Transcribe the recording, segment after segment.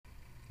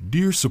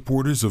Dear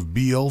supporters of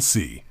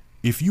BLC,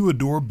 if you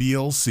adore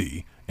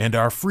BLC and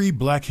our free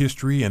Black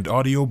History and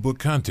audiobook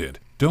content,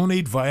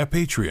 donate via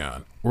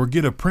Patreon or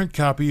get a print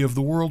copy of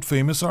the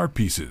world-famous art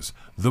pieces,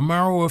 The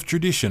Marrow of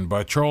Tradition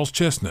by Charles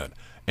Chestnut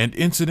and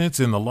Incidents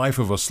in the Life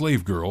of a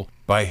Slave Girl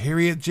by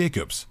Harriet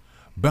Jacobs,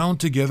 bound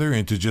together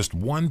into just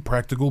one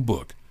practical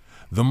book.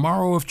 The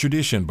Marrow of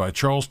Tradition by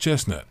Charles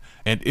Chestnut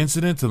and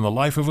Incidents in the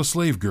Life of a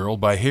Slave Girl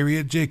by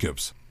Harriet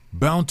Jacobs,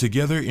 bound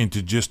together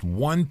into just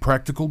one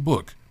practical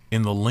book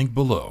in the link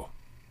below.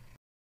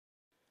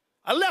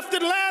 I left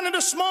Atlanta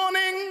this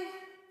morning.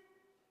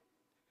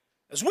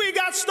 As we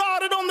got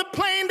started on the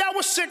plane, there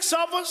were 6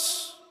 of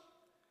us.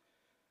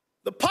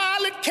 The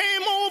pilot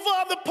came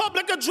over the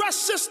public address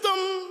system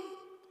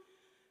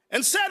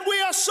and said,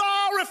 "We are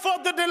sorry for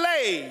the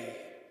delay,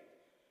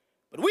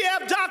 but we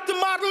have Dr.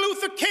 Martin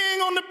Luther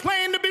King on the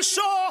plane to be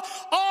sure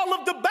all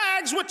of the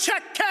bags were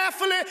checked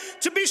carefully,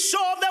 to be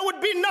sure there would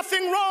be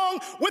nothing wrong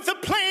with the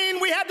plane.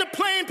 We had the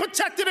plane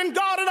protected and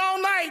guarded all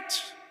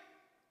night."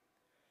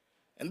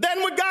 And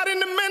then we got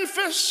into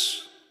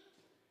Memphis,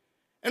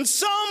 and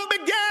some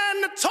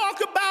began to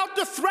talk about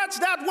the threats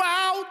that were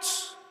out.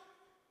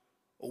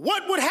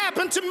 What would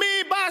happen to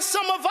me by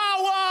some of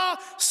our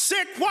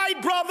sick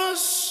white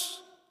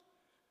brothers?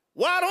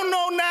 Well, I don't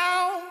know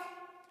now.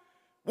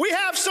 We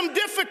have some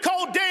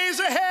difficult days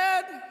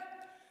ahead.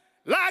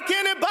 Like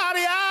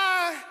anybody,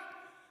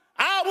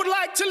 I would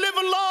like to live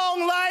a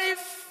long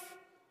life.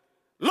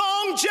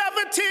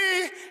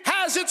 Longevity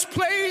has its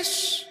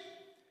place,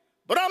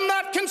 but I'm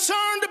not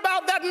concerned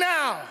about that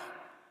now.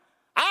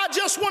 I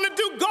just want to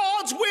do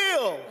God's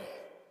will.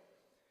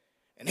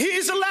 And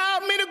He's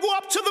allowed me to go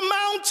up to the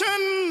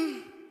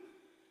mountain,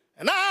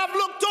 and I've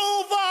looked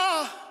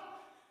over,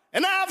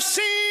 and I've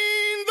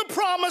seen the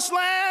promised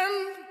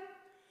land.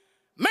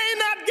 May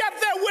not get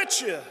there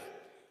with you,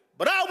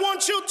 but I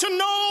want you to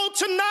know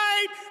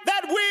tonight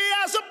that we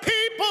as a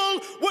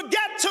people will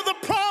get to the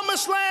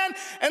promised land.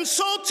 And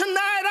so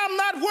tonight I'm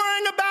not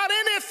worrying about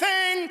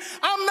anything.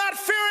 I'm not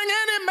fearing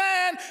any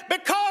man,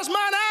 because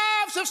mine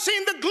eyes have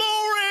seen the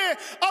glory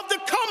of the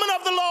coming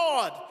of the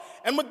Lord.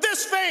 And with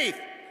this faith,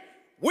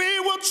 we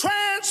will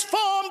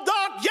transform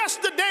dark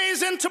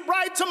yesterdays into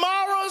bright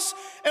tomorrows.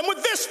 And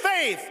with this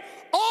faith,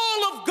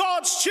 all of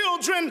God's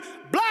children,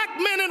 black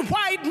men and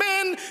white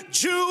men,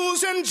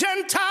 Jews and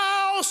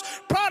Gentiles,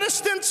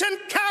 Protestants and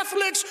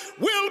Catholics,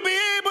 will be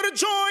able to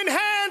join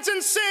hands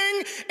and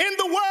sing in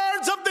the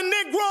words of the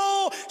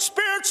Negro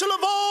spiritual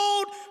of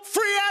old,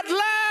 "Free at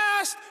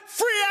last,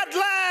 free at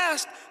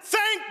last.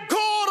 Thank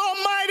God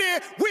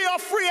Almighty, we are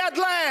free at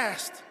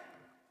last."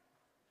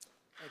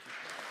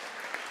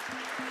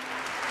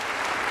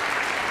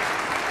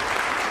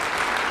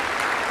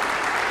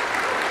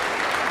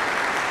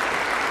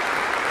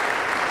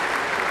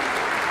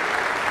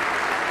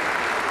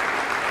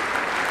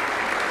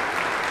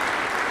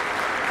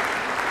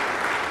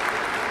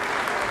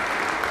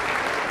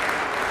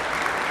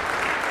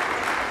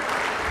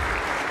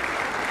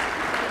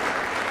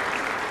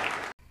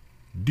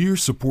 Dear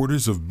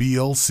supporters of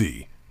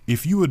BLC,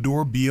 if you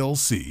adore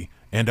BLC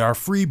and our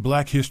free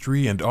Black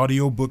History and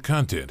audiobook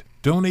content,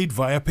 donate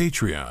via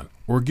Patreon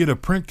or get a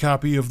print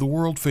copy of the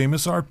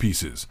world-famous art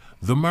pieces,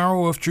 The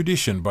Marrow of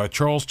Tradition by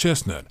Charles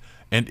Chestnut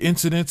and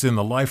Incidents in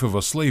the Life of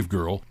a Slave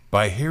Girl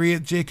by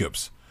Harriet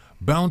Jacobs,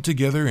 bound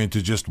together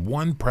into just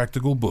one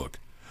practical book.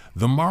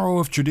 The Marrow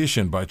of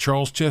Tradition by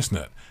Charles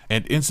Chestnut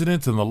and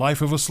Incidents in the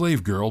Life of a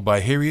Slave Girl by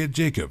Harriet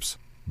Jacobs,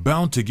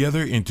 bound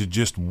together into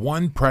just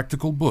one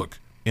practical book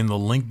in the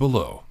link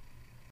below.